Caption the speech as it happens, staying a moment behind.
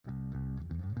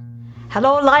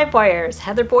Hello Livewires,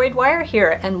 Heather Boyd Wire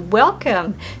here, and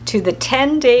welcome to the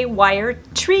 10-day wire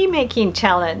tree making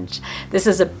challenge. This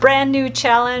is a brand new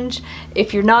challenge.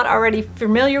 If you're not already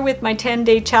familiar with my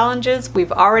 10-day challenges,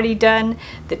 we've already done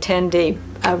the 10-day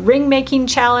ring making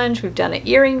challenge, we've done an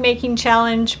earring making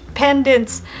challenge,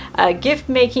 pendants, a gift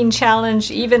making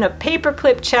challenge, even a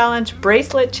paperclip challenge,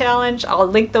 bracelet challenge. I'll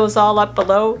link those all up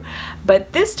below.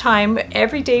 But this time,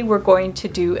 every day we're going to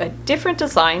do a different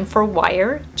design for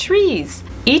wire trees.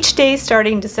 Each day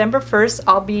starting December 1st,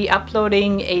 I'll be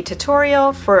uploading a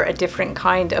tutorial for a different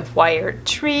kind of wire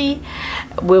tree.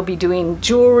 We'll be doing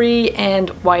jewelry and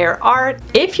wire art.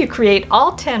 If you create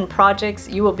all 10 projects,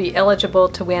 you will be eligible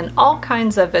to win all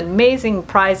kinds of amazing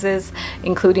prizes,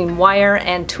 including wire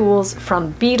and tools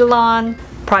from Beadalon.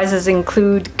 Prizes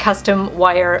include custom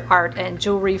wire art and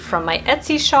jewelry from my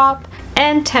Etsy shop,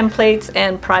 and templates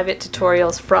and private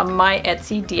tutorials from my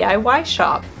Etsy DIY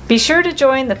shop. Be sure to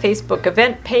join the Facebook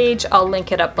event page. I'll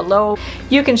link it up below.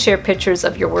 You can share pictures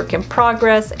of your work in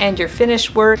progress and your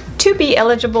finished work. To be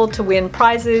eligible to win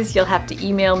prizes, you'll have to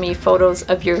email me photos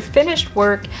of your finished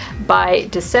work by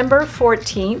December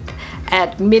 14th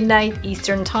at midnight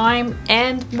Eastern Time,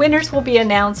 and winners will be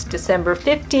announced December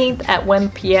 15th at 1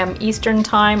 p.m. Eastern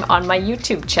Time on my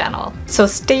YouTube channel. So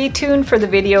stay tuned for the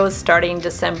videos starting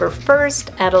December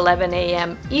 1st at 11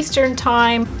 a.m. Eastern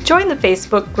Time. Join the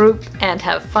Facebook group and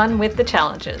have fun with the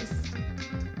challenges.